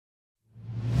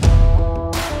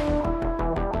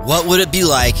What would it be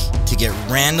like to get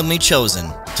randomly chosen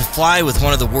to fly with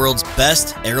one of the world's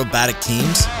best aerobatic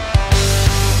teams?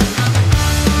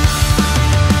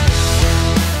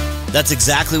 That's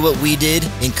exactly what we did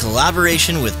in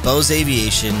collaboration with Bose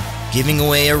Aviation, giving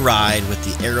away a ride with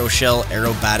the Aeroshell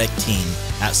Aerobatic Team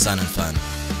at Sun and Fun.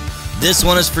 This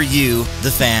one is for you,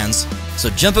 the fans, so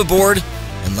jump aboard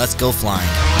and let's go flying.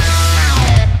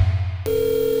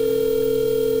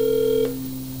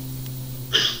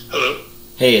 Hello?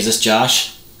 Hey, is this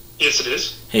Josh? Yes, it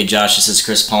is. Hey Josh, this is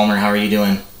Chris Palmer. How are you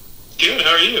doing? Good,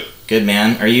 how are you? Good,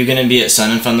 man. Are you going to be at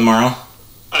Sun and Fun tomorrow?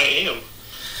 I am.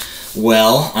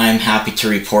 Well, I'm happy to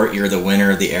report you're the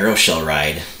winner of the Aeroshell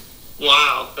ride.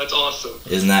 Wow, that's awesome.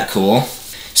 Isn't that cool?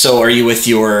 So are you with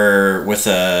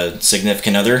a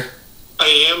significant other? I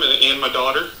am, and my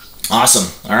daughter.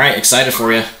 Awesome. All right, excited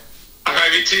for you. All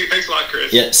right, me too. Thanks a lot,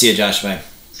 Chris. Yeah, see you, Josh. Bye.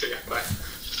 See ya. Bye.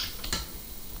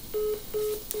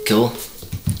 Cool.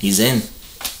 He's in.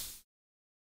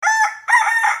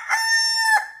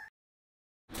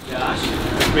 Josh.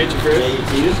 Nice to meet you, Chris. Yeah,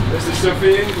 you too. This is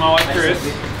Sophie, my wife, Chris.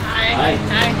 Hi.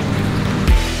 Hi.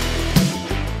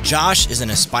 Josh is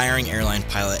an aspiring airline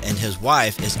pilot, and his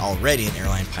wife is already an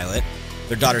airline pilot.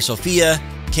 Their daughter Sophia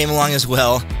came along as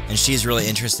well, and she's really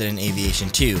interested in aviation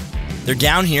too. They're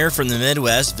down here from the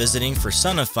Midwest visiting for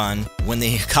Sun and Fun when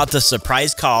they got the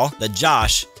surprise call that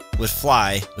Josh would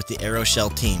fly with the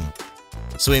Aeroshell team.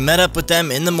 So we met up with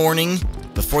them in the morning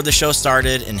before the show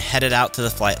started and headed out to the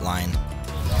flight line.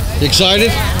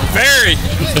 Excited? Very!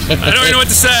 I don't even know what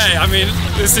to say. I mean,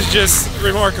 this is just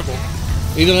remarkable.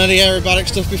 You done any aerobatic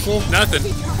stuff before? Nothing.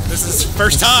 This is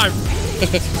first time.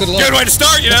 Good luck. Good way to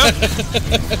start, you know?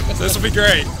 So this will be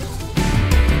great.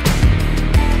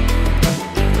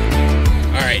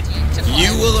 All right.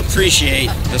 You will appreciate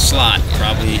the slot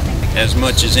probably as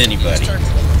much as anybody.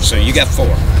 So you got 4.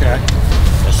 Okay.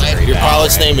 Your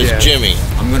pilot's name is Jimmy.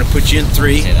 I'm going to put you in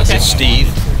 3 with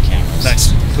Steve.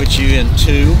 Nice. Put you in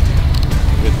 2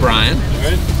 with Brian.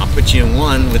 I'll put you in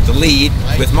 1 with the lead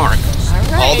with Mark.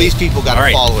 All these people got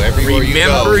to follow everywhere you go.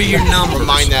 Remember your numbers.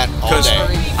 Remind that all day.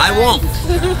 I won't.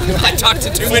 I talk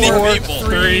to too many 4, people.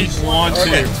 3, 1, 2.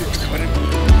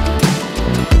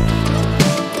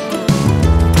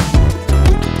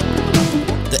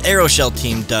 The Aeroshell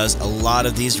team does a lot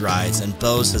of these rides, and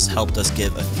Bose has helped us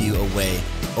give a few away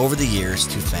over the years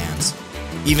to fans.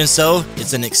 Even so,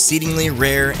 it's an exceedingly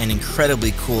rare and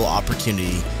incredibly cool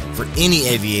opportunity for any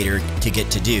aviator to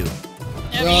get to do.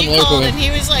 I mean, he called and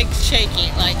he was like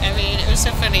shaking. Like, I mean, it was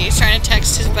so funny. He's trying to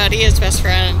text his buddy, his best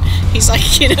friend. He's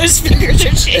like, you know, his fingers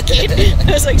are shaking.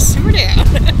 I was like, simmer down.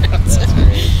 So,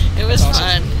 it was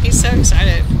fun. He's so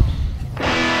excited.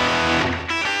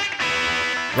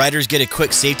 Riders get a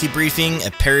quick safety briefing,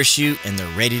 a parachute, and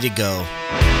they're ready to go.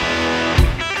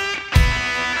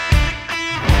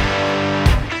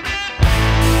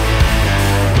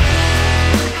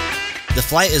 The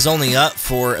flight is only up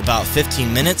for about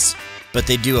 15 minutes, but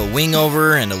they do a wing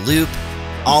over and a loop.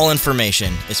 All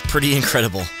information. It's pretty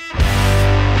incredible. Nose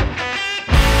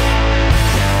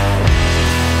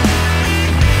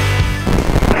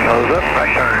up,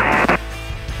 pressure.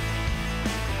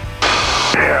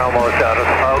 You're almost out of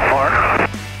smoke, Mark.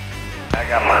 I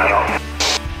got mine on.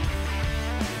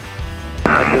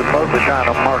 I'm just mostly trying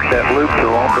to mark that loop so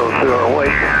it won't go through our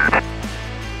wake.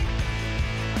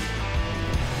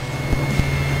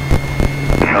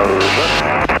 Nose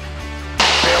up.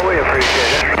 Yeah, we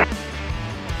appreciate it.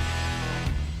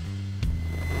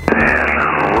 And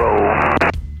roll.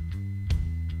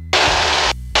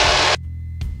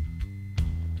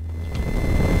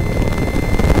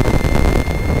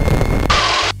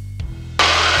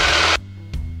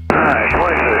 Alright,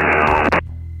 26.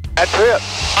 That's it.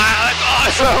 Wow, that's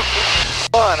awesome.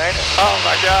 Fun, ain't it? Oh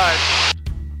my gosh.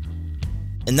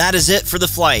 And that is it for the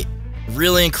flight.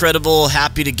 Really incredible,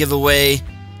 happy to give away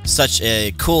such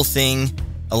a cool thing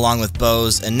along with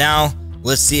Bose. And now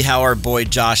let's see how our boy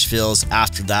Josh feels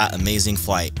after that amazing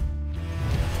flight.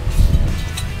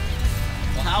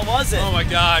 Well, how was it? Oh my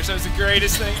gosh, that was the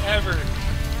greatest thing ever.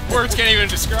 Words can't even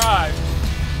describe.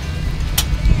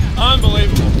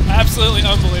 Unbelievable. Absolutely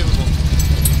unbelievable.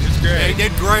 It's great. Yeah, he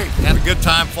did great. Had a good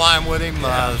time flying with him.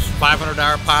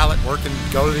 500-hour pilot, working,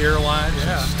 go to the airlines.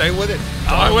 Yeah. Stay with it.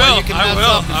 Oh, I will.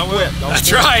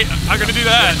 That's right. I'm going to do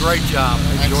that. Great job.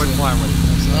 I enjoyed flying with you.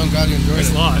 I'm glad you enjoyed Thanks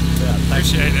it. a lot. Yeah,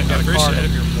 Appreciate it. I appreciate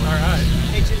it. All right.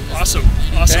 Awesome.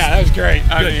 Yeah, that was great.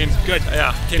 I mean, good.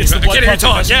 Yeah. I can't even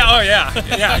talk. Yeah. Oh, yeah.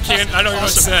 Yeah. I can't. I don't even know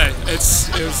what to say. It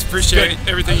was appreciate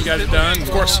everything you guys have done.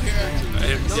 Of course.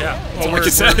 Yeah. Well, we're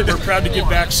proud to give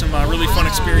back some really fun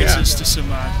experiences to some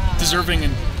deserving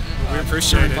and We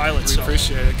appreciate it. Pilots, we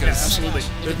appreciate it because absolutely,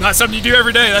 it's not something you do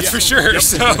every day. That's for sure. Yep.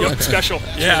 So special.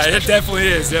 Yeah, special. it definitely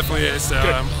is. Definitely is. So,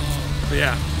 but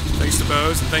yeah, thanks to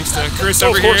Bose and thanks to Chris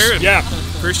over of course. here. And yeah,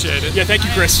 appreciate it. Yeah, thank you,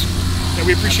 Chris. Yeah,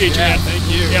 we appreciate you, man. Thank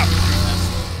you. Yeah.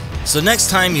 So next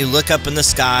time you look up in the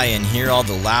sky and hear all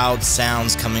the loud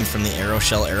sounds coming from the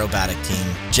Aeroshell Aerobatic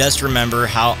Team, just remember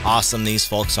how awesome these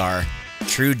folks are.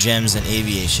 True gems in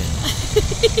aviation.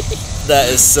 That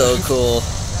is so cool.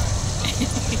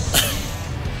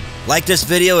 Like this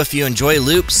video if you enjoy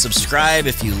loops, subscribe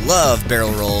if you love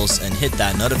barrel rolls, and hit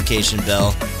that notification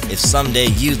bell if someday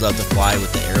you'd love to fly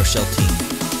with the Aeroshell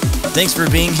team. Thanks for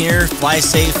being here, fly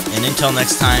safe, and until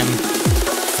next time,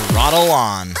 throttle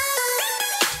on.